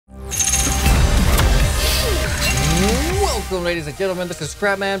welcome, ladies and gentlemen. This is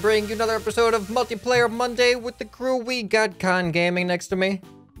ScrapMan bringing you another episode of Multiplayer Monday with the crew. We got Khan Gaming next to me.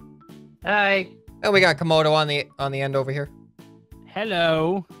 Hi. And we got Komodo on the end over here.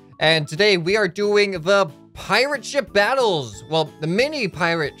 Hello. And today we are doing the Pirate Ship Battles. Well, the mini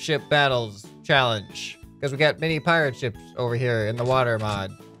Pirate Ship Battles challenge. Because we got mini pirate ships over here in the water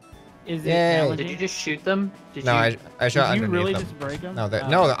mod. Is it Yay. challenging? Did you just shoot them? I shot Did you underneath really them. just break them? No,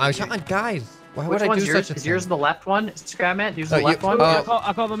 Oh, I shot on guys. Why Which would I one's do yours? such a Is thing? yours the left one? Scrapman? Yours the You- left one? oh.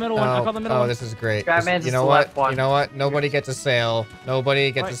 I call the middle one. I call the middle Oh, one. this is great. Scrapman's You is know the what? left one. You know what? Nobody gets a sail.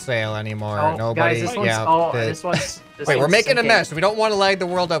 Nobody gets a sail anymore. Oh, Nobody. guys, this one's. yeah, Oh, the- this one's. This Wait, we're one's making a sinking. mess. We don't want to lag the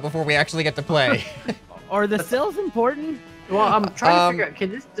world out before we actually get to play. Are the sails important? Well, I'm trying to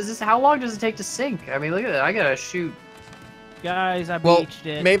figure out. Does this? How long does it take to sink? I mean, look at that. I gotta shoot. Guys, I Well, beached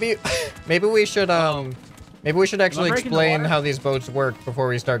it. maybe we should actually breaking the explain water? how these boats work before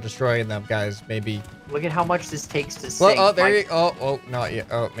we start destroying them, guys. Maybe. Look at how much this takes to Well, sink. oh, there you. Oh, not yet.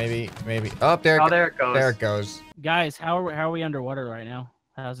 Oh, maybe. Oh, there. Oh, there it goes. There it goes. Guys, how are we underwater right now?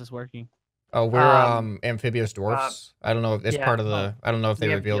 How's this working? Oh, we're amphibious dwarfs. I don't know if it's yeah, part of the. I don't know if they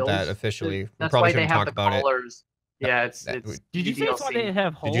we have revealed that gills. officially. We That's probably why they shouldn't have talk the about it. colors. Yeah, it's. That- Did you say that's why they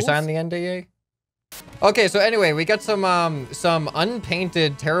have holes? Did you sign the NDA? Okay, so anyway, we got some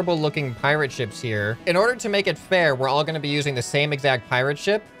unpainted, terrible-looking pirate ships here. In order to make it fair, we're all going to be using the same exact pirate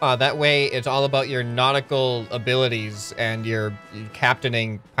ship. That way, it's all about your nautical abilities and your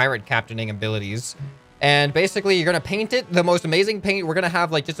pirate captaining abilities. And basically, you're going to paint it. The most amazing paint. We're going to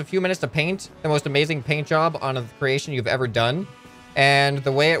have like just a few minutes to paint the most amazing paint job on a creation you've ever done. And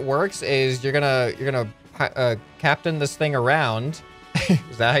the way it works is you're gonna captain this thing around.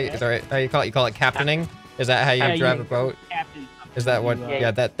 Is that how you call it? You call it captaining? Is that how you drive a boat? Captain. Is that what?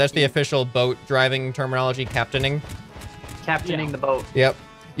 Yeah, that's the official boat driving terminology, captaining. Captaining the boat. Yep.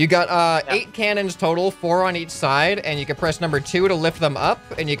 You got 8 cannons total, 4 on each side, and you can press number 2 to lift them up,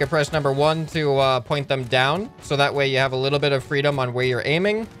 and you can press number 1 to point them down. So that way you have a little bit of freedom on where you're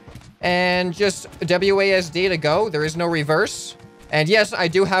aiming. And just WASD to go. There is no reverse. And yes, I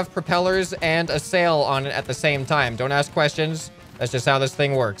do have propellers and a sail on it at the same time. Don't ask questions. That's just how this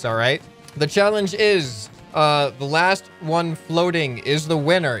thing works, all right? The challenge is the last one floating is the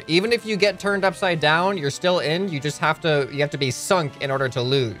winner. Even if you get turned upside down, you're still in. You just have to be sunk in order to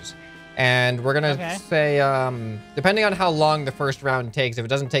lose. And we're gonna say, depending on how long the first round takes, if it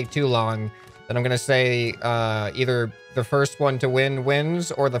doesn't take too long, then I'm gonna say either the first one to win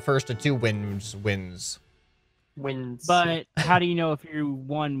wins or the first to 2 wins. Wins. But how do you know if you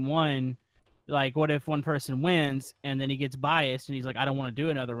won? Like, what if one person wins and then he gets biased and he's like, I don't want to do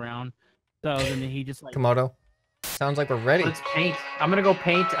another round. So then he just like. Komodo. Sounds like we're ready. Let's paint. I'm gonna go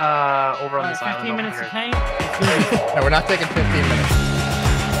paint over on this island. 15 minutes to here. paint. No, we're not taking 15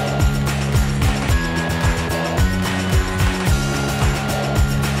 minutes.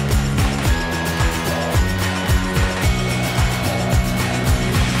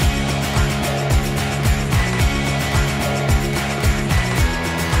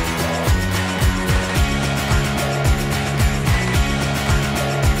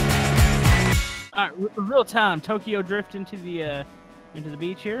 All right, real time. Tokyo drift into the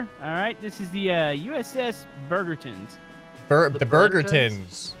beach here. All right, this is the USS Burgertons. The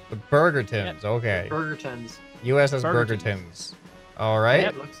Burgertons. The Burgertons. Okay. Burgertons. USS Burgertons. Burgertons. All right.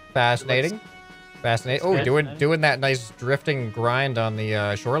 Yep. Fascinating. Fascinating. Oh, good. doing that nice drifting grind on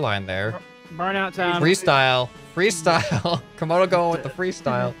the shoreline there. Burnout time. Freestyle. Komodo going with the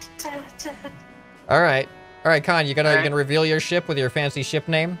freestyle. All right. Khan, you gonna reveal your ship with your fancy ship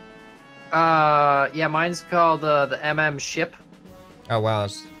name? Yeah, mine's called the MM ship. Oh wow.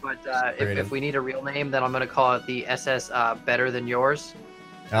 That's But creative. if we need a real name, then I'm gonna call it the SS Better Than Yours.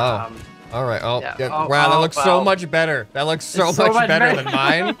 Oh. All right. Oh, yeah. yeah. Oh, Wow, that looks so wow. much better. That looks so It's so much much better better. than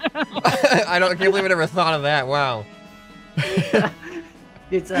mine. I can't believe I never thought of that. Wow.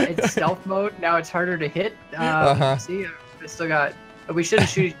 It's stealth mode. Now it's harder to hit. See, I still got. We shouldn't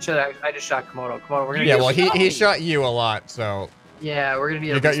shoot each other. I just shot Komodo. We're gonna. Yeah. get Well, he respawn. shot you a lot, so. Yeah, we're gonna be.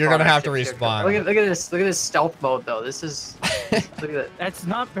 You're gonna have to respawn. Look at this. Look at this stealth mode though. This is. Look at that. That's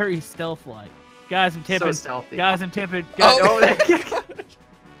not very stealth-like. Guys, I'm tipping. So stealthy. Guys, I'm tipping. Oh. Guys,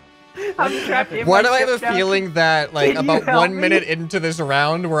 I'm trapped in Why my do I have a ship now. feeling that, like, Can you about help 1 me? minute into this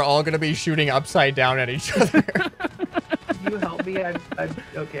round, we're all gonna be shooting upside down at each other? Can you help me? I'm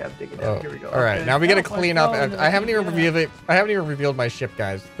okay. I'm digging Oh, out. Here we go. all right, Okay. now we gotta Help us clean up. go into the I haven't even deep revealed it. I haven't even revealed my ship,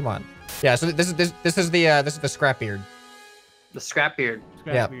 guys. Come on. Yeah. So this is the Scrapbeard. The Scrapbeard.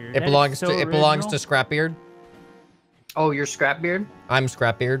 Yeah. Scrapbeard. It That belongs is so to original. Scrapbeard. Oh, you're Scrapbeard. I'm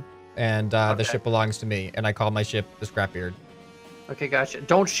Scrapbeard, and the Okay. ship belongs to me, and I call my ship the Scrapbeard. Okay, gotcha.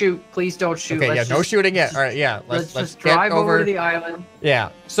 Don't shoot. Please don't shoot. Okay, let's no shooting yet. All right, yeah. Let's Let's just get drive over to the island. Yeah.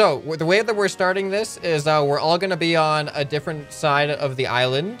 So the way that we're starting this is we're all gonna be on a different side of the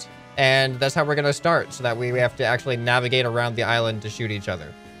island, and that's how we're gonna start. So that we have to actually navigate around the island to shoot each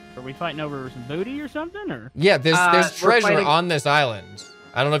other. Are we fighting over some booty or something, or? Yeah, there's we're treasure fighting- on this island.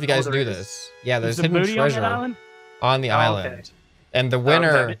 I don't know if you guys there knew is. this. Yeah, there's Is the hidden booty treasure on that island? on the Oh, island, okay. and the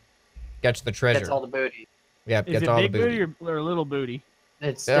winner it- gets the treasure. That's all the booty. Yeah, Is gets it all big the booty. booty or little booty?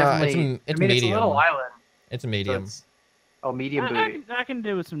 It's it's definitely. it's I mean, medium. it's a little island. It's a So medium. medium booty. I can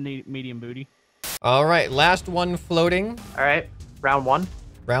do with some medium booty. All right, last one floating. All right, round 1.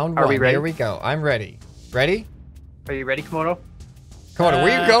 Round Are one. we ready? Here we go. I'm ready. Ready? Are you ready, Komodo? Come on,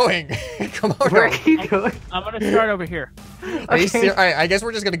 where are you going? Come on. Where are you going? I'm gonna start over here. Are you Okay. All right, I guess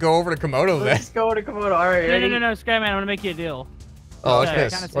we're just gonna go over to Komodo then. Let's go to Komodo. All right, ready? No, ScrapMan, I'm gonna make you a deal. Oh, what's Okay,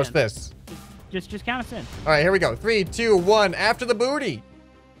 this? count us What's in. this? Just count us in. All right, here we go. 3, 2, 1. After the booty.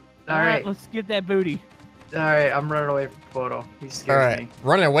 All right. let's get that booty. All right, I'm running away from Komodo. He All scares right, me.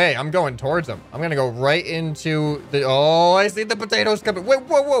 running away. I'm going towards him. I'm gonna go right into the. Oh, I see the potatoes coming. Wait,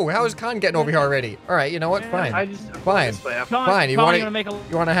 whoa, whoa! How is Khan getting over here already? All right, you know what? Yeah, Fine. I'm Fine. this way. Fine, you Colin, wanna- gonna make a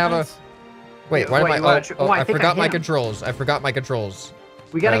You want to have a? fence? Wait, why Wait, am you I? wanna Oh, I I think I forgot my hit him. controls. I forgot my controls.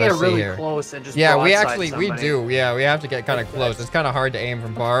 We gotta get let's see really here. close and just. Yeah, we broadside actually we somebody. do. Yeah, we have to get kind of close. It's kind of hard to aim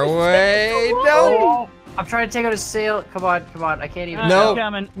from far away. No, Oh, I'm trying to take out a sail. Come on, come on. I can't even. No. I'm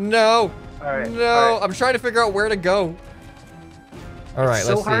coming. no, All right. no! All right. I'm trying to figure out where to go. All right, It's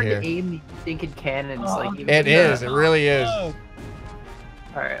so let's see hard here. to aim these stinking cannons. Like even It the- is. It really is. All Oh,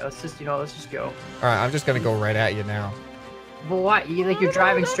 All right, let's just let's just go. right, I'm just gonna go right at you now. Well, what? You're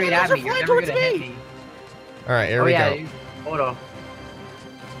driving straight at me. You're never towards gonna hit me. me. All right, here Oh we yeah. go. Hold on.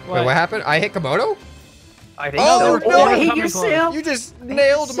 Wait, what happened? I hit Komodo? I think Oh, so. no. Oh, I hit Coming your close. sail. You just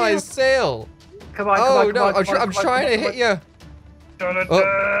nailed my sail. Come on, come Oh on, come no, on, come on, I'm come on, trying to come hit on. you.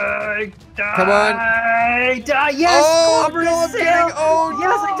 Die, Come on. Die, yes! Oh, Cobra no, I'm sail! getting- oh,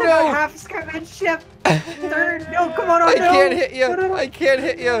 yes, I took no. out half ScrapMan ship! Third, no, come on, oh, I no! can't hit you. No, no, no. I can't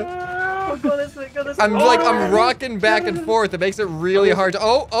hit you. Oh, go this way, go this way. I'm Oh, like, no, I'm no, rocking back and forth. It makes it really hard to.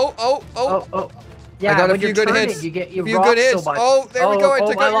 Oh. Oh, oh. Yeah, I got a when few you're good turning, hits. You get, A you few rock good hits. so much. Oh, there we go. I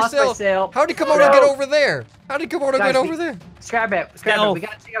took out your lost my sail. sail. How did Komodo No. get over there? How did Komodo Guys, get over there? ScrapMan, Stealth. we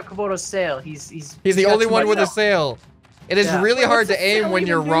gotta take out Komodo's sail. He's He's the got only too one much- with a sail. It is Yeah. really Wait, hard what's to the aim sail when even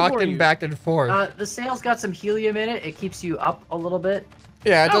you're do for rocking you? back and forth. The sail's got some helium in it. It keeps you up a little bit.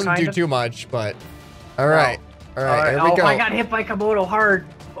 Yeah, it oh, doesn't do kind of. too much, but. All right. All right, here we oh, go. I got hit by Komodo hard.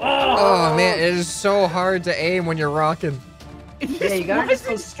 Oh man, it is so hard to aim when you're rocking. Yeah, you gotta Why just go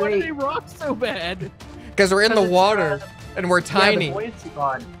Why do straight. they rock so bad? Because we're in the Because it's, water and we're Yeah, tiny. the buoyancy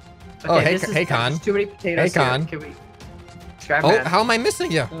gone. Oh, hey, this is- hey, Con. there's too many potatoes Hey, here. Con. Can we? Oh, ScrapMan. how am I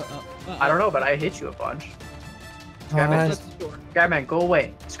missing you? I don't know, but I hit you a bunch. Con. ScrapMan, ScrapMan, go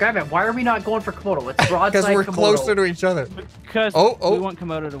away. ScrapMan, why are we not going for Komodo? Let's broadside Because we're Komodo. closer to each other. Because Oh, oh. we want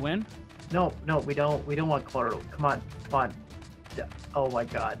Komodo to win. No, we don't. We don't want Komodo. Come on, come on. Oh my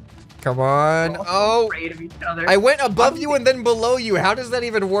God. Come on. We're all so Oh, afraid of each other. I went above you and then below you. How does that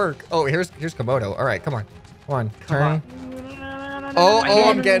even work? Oh, here's Komodo. All right, come on. Come on, turn. Oh,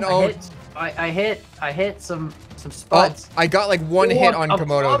 I'm getting owned. I hit some Oh, spuds. I got like one hit on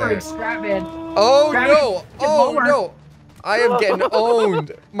Komodo there. ScrapMan. Oh Grab no! it. Oh Get no! I am getting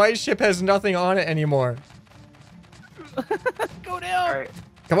owned. My ship has nothing on it anymore. Go down. All right.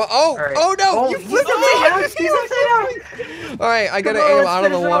 Come on! Oh! All right. Oh no! Oh, You he's flipped upside down. me! He's upside down. All right, I gotta Come on, aim let's out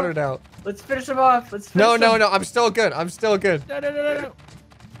of the finish water off. now. Let's finish him off. Let's finish No, him. no, no! I'm still good. I'm still good.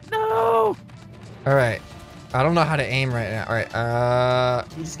 No. All right. I don't know how to aim right now. All right.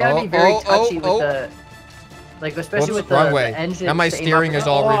 You just gotta be very touchy with oh. the, like especially Whoops, with wrong the way. engine. Now my to aim steering up. is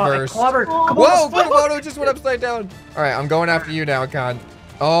all Oh, I reversed. clobbered. Whoa! Komodo's foot. Komodo just went upside down. All right, I'm going after you now, Con.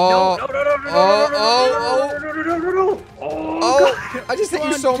 Oh! No. Oh! I just hit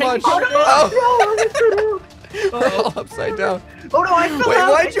you so much. Oh We're all upside down. no, I fell Wait,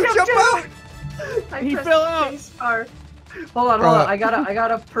 out. why'd you jump out? He fell out. Hold on. I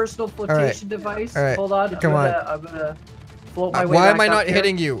got a personal flotation right. device. All right. Hold on. Come on. I'm gonna float my way Why back am I up not here.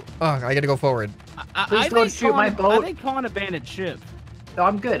 hitting you? Oh, I gotta go forward. Please don't shoot my boat. I think Colin abandoned ship. No,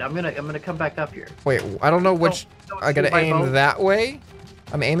 I'm good. I'm gonna come back up here. Wait, I don't know which. Don't I gotta shoot my aim boat. that way.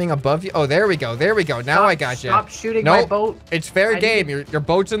 I'm aiming above you. Oh, there we go. There we go. Now I got you. Stop shooting my Nope. boat. It's fair I game. Your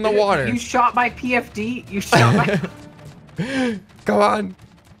boat's in the water. You shot my PFD. You shot my. Come on.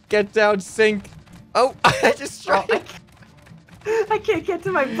 Get down, sink. Oh, I just Oh, tried. I can't get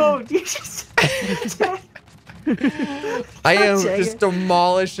to my boat. You just. I am just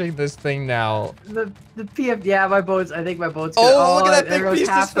demolishing this thing now. The PF, yeah, my boat's. I think my boat's. Oh, look at that big piece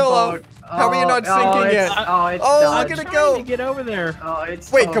just fell off. How are you not sinking yet? It's look at it go. To get over there. Oh,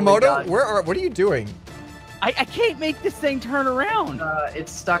 it's. Wait, totally Komodo, done. what are you doing? I can't make this thing turn around.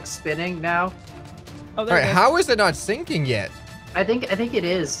 It's stuck spinning now. Oh, All right, how is it not sinking yet? I think it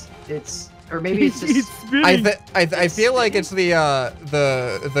is. Or maybe it's just. It's spinning. I feel like it's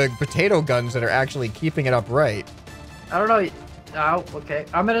the potato guns that are actually keeping it upright. I don't know. Oh, okay.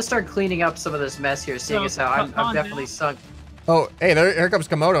 I'm gonna start cleaning up some of this mess here, seeing as how I'm definitely sunk. Oh, hey, here comes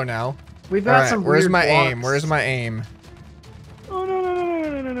Komodo now. We've got some. Where's weird my blocks. aim? Where's my aim? Oh no.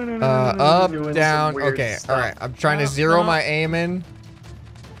 Up, Doing down. some weird Okay, stuff. all right. I'm trying to zero my aim in.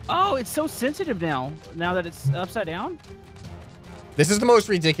 Oh, it's so sensitive now. Now that it's upside down. This is the most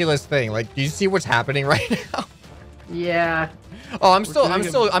ridiculous thing. Like, do you see what's happening right now? Yeah. Oh, I'm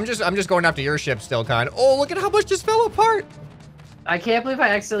just going after your ship still, kind. Oh, look at how much just fell apart. I can't believe I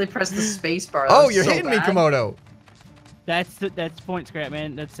accidentally pressed the space bar. Oh, you're hitting me, Komodo. That's point,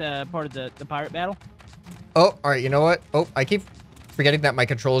 Scrapman. That's part of the pirate battle. Oh, all right. You know what? Oh, I keep forgetting that my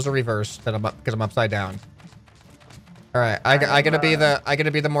controls are reversed. That because I'm upside down. All right, I gotta be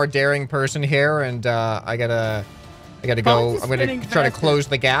the more daring person here, and I gotta go. I'm gonna try to close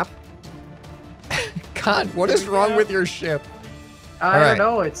the gap. God, what is wrong with your ship? I don't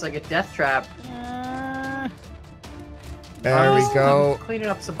know. It's like a death trap. There we go. I'm cleaning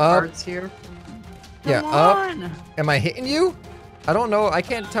up some parts here. Yeah, up. Am I hitting you? I don't know. I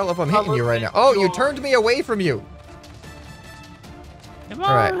can't tell if I'm hitting you right now. Oh, you turned me away from you. Come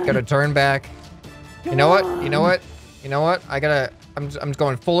All right, on. gotta turn back. You know what? You know what? You know what? I'm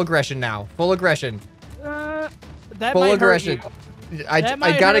going full aggression now. Full aggression. That Full might aggression. hurt you.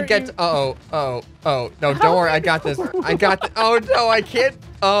 I gotta get. Oh. No, don't worry. I got this. I got the. Oh no, I can't.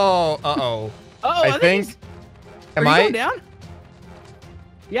 Oh. Oh, I think. Am Are you I? going down?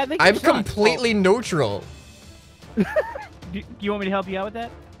 Yeah, I think I'm you're sunk. completely neutral. Do you want me to help you out with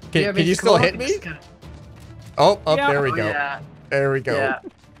that? Can you still hit me? Oh, Yeah. there we go. Yeah. There we go. Yeah.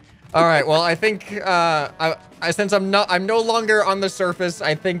 All right. Well, I think since I'm no longer on the surface,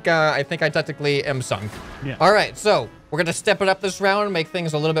 I think I technically am sunk. Yeah. All right. So we're gonna step it up this round and make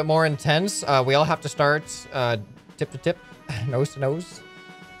things a little bit more intense. We all have to start tip to tip, nose to nose.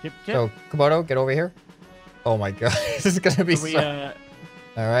 Tip. So Komodo, get over here. Oh my God, this is gonna be All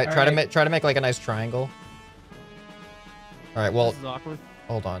right. Try to make like a nice triangle. All right. Well, this is awkward.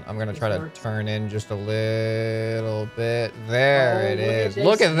 hold on. I'm gonna try to turn in just a little bit. There it is.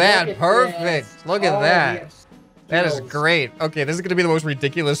 Look at that. Perfect. Look at that. That is great. Okay, this is gonna be the most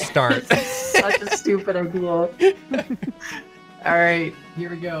ridiculous start. Such a stupid idea. All right, here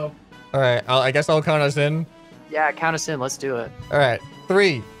we go. All right. I guess I'll count us in. Yeah, count us in. Let's do it. All right.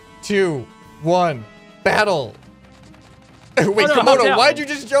 3, 2, 1. Battle. Wait, no, Komodo, no. why'd you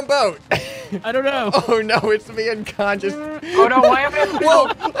just jump out? I don't know. Oh no, it's me unconscious. Oh no, why am I?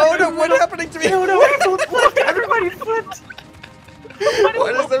 Whoa! Oh no, what's happening to me? Oh no, everyone flipped. Everybody flipped. Why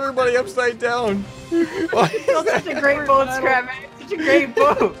is everybody upside down? Why is Such a great boat, Scrapman. Such a great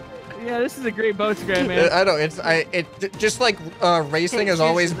boat. Yeah, this is a great boat, Scrapman. I know it just like racing is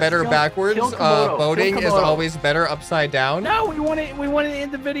always better backwards. kill Komodo, Boating kill is Komodo. always better upside down. No, we want to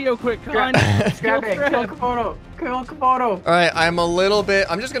end the video quick. Come on. Scrapman, kill Komodo. Kill Komodo. All right,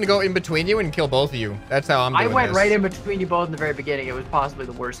 I'm just gonna go in between you and kill both of you. That's how I'm doing I went this. right in between you both in the very beginning. It was possibly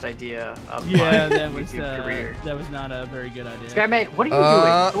the worst idea of Yeah, my that was YouTube career. that was not a very good idea. Scrapman, what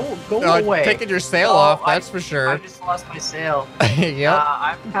are you doing? Go away. Taking your sail off, that's for sure. I just lost my sail. Yep.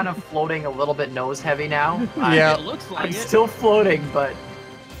 I'm kind of floating a little bit nose heavy now. Yeah. It looks like I'm it. still floating, but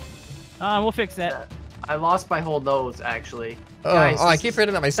We'll fix that. I lost my whole nose actually. Oh, Guys, I keep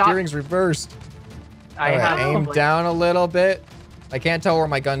forgetting that my stop. steering's reversed. I All right, have aim like, down a little bit. I can't tell where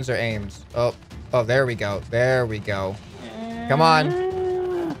my guns are aimed. Oh, there we go. There we go. Come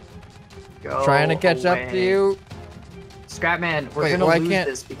on. Go Trying to catch up to away. you. Scrapman, we're Wait, gonna why lose can't-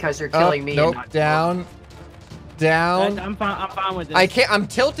 this because you're Up, killing me. nope, and not down. Down. I'm fine with this. I can't. I'm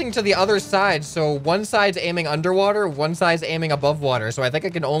tilting to the other side, so one side's aiming underwater, one side's aiming above water. So I think I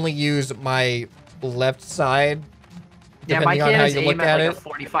can only use my left side, Yeah, my depending on how cannons you aim look at at like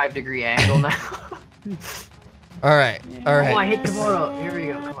it. a 45-degree angle now. All right, all Oh, I right, hit Komodo. Here we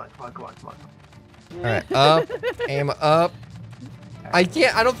go. Come on. all right. Up, aim up. I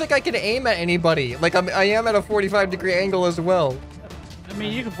can't. I don't think I can aim at anybody. Like I am at a 45-degree angle as well. I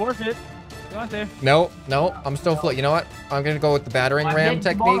mean, you can forfeit. Go out there. No, I'm still float. You know what? I'm gonna go with the battering ram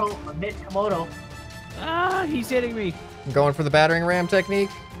technique. I'm hitting Komodo. Ah, he's hitting me. I'm going for the battering ram technique.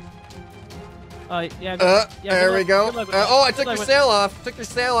 Yeah. There we go. Oh, I took your sail off.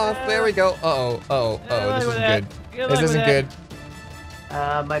 There we go. Oh, this isn't good. This isn't good.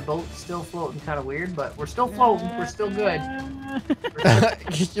 My boat's still floating kind of weird, but we're still floating. We're still good.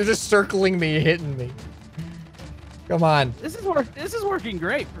 You're just circling me, hitting me. Come on. This is working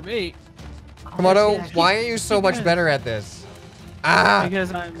great for me. Komodo, why are you so much better at this? Ah!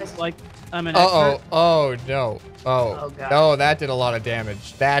 Because I'm an Uh-oh. expert. Oh, no. Oh, God. Oh, that did a lot of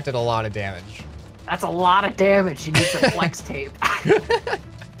damage. That's a lot of damage. You need some flex tape.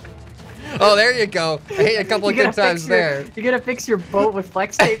 Oh, there you go. I hit a couple of good times there. You're gonna fix your boat with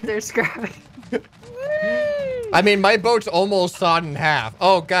flex tape there, Scrap. I mean, my boat's almost sawed in half.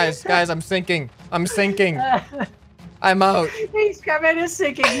 Oh, guys, I'm sinking. I'm out. Hey, Scrapman is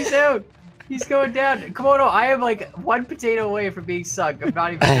sinking. He's out. He's going down. Komodo, I am like one potato away from being sunk. I'm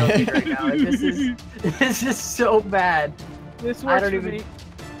not even joking right now. Like, this is so bad. This works for me.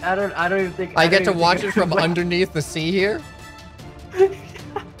 I don't even think I get to watch it from underneath the sea here.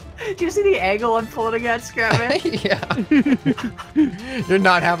 Do you see the angle I'm floating at, Scrapman? Yeah. You're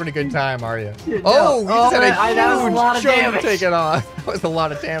not having a good time, are you? No. Oh, you just had a that was a lot of huge chunk damage. taken off. That was a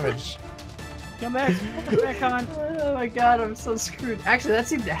lot of damage. Come back on. Oh my God, I'm so screwed. Actually, that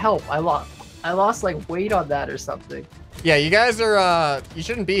seemed to help. I lost like weight on that or something. Yeah, you guys are, you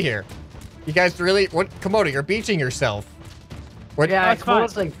shouldn't be here. You guys really, Komodo, you're beaching yourself. Yeah,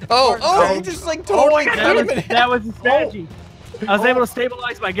 Komodo's like, oh, you just like totally cut him in half. That was the strategy. I was able to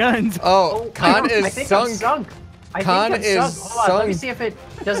stabilize my guns. Oh, Khan is I think sunk. I'm sunk. Khan is Hold on, let me see if it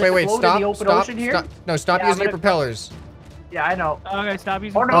does it Wait, float stop, in the open ocean here. Stop. No, stop using your propellers. Yeah, I know. Okay, stop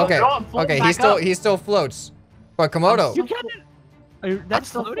using. Oh, no, Okay, no, I'm floating okay, back up. he still floats. But Komodo. You can't. That's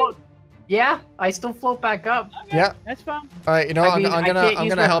still floating. float. Yeah, I still float back up. Okay, Yeah. That's fine. All right, you know, I'm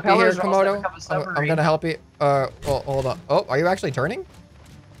gonna help you here, Komodo. I'm gonna help you. Well, hold on. Oh, are you actually turning?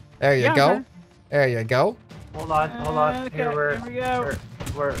 There you go. Okay. There you go. Hold on. Okay, Here here we go.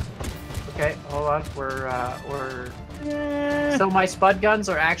 we're okay. Hold on. So my spud guns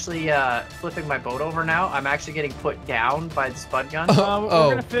are actually flipping my boat over now. I'm actually getting put down by the spud guns.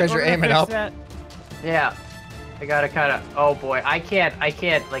 Oh, because you're aiming up. Yeah. I gotta kind of. Oh boy, I can't. Like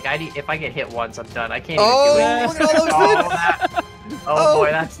if I get hit once, I'm done. I can't Oh, even do it. look at all those hits. Oh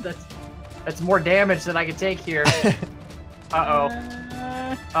boy, that's more damage than I can take here. Uh-oh.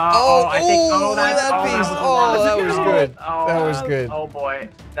 I think. That was good. That was good. Oh boy,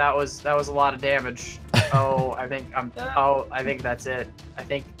 that was a lot of damage. Oh, I think that's it. I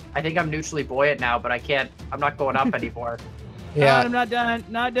think I'm neutrally buoyant now, but I can't. I'm not going up anymore. Yeah. I'm not done.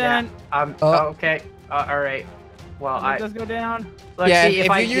 Not done. Yeah, okay. All right. Well, It does go down. Let's Yeah, see,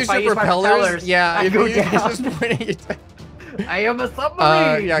 if you use your propellers, yeah, I if go you down. use pointing I am a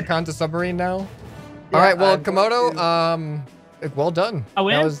submarine. yeah, Khan's a submarine now. Yeah, All right, well, I'm going Komodo, well done. I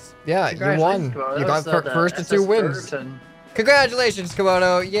win? That was, yeah, you won. Komodo. You got That was, first to 2 wins. person. Congratulations,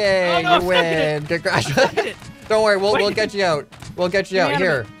 Komodo! Yay, Oh, no, you win! Congratulations! Don't worry, we'll get you out. We'll get you out.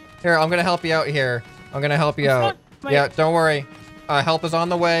 Here, I'm gonna help you out here. I'm gonna help you out. Yeah, don't worry. Help is on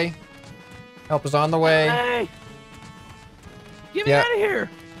the way. Help is on the way. Hey. Get me out of here.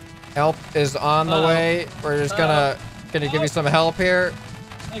 Help is on the way. We're just gonna give you some help here.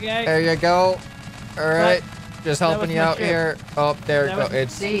 Okay. There you go. All right. Just helping was you my out ship. here. Oh, there you go.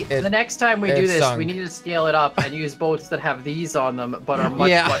 See, the next time we do it's this, sunk. we need to scale it up and use boats that have these on them, but are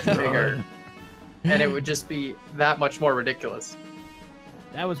much bigger. And it would just be that much more ridiculous.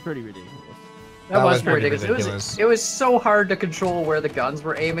 That was pretty ridiculous. That was pretty pretty ridiculous. It was so hard to control where the guns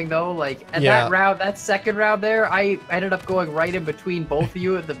were aiming, though. Like, at that second round there, I ended up going right in between both of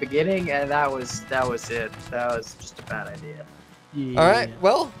you at the beginning, and that was it. That was just a bad idea. Yeah. All right.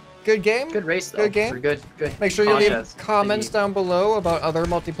 Well, good game. Good race, though. Good game. Good. Make sure you leave contest. comments down below about other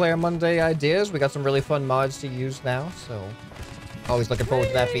multiplayer Monday ideas. We got some really fun mods to use now, so always looking forward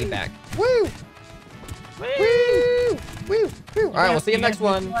to that feedback. Woo! Woo! Woo! Woo! All right, we'll see you next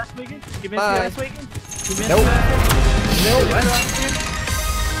one. Last weekend? You missed Bye. last weekend? You missed Nope. last weekend? Nope.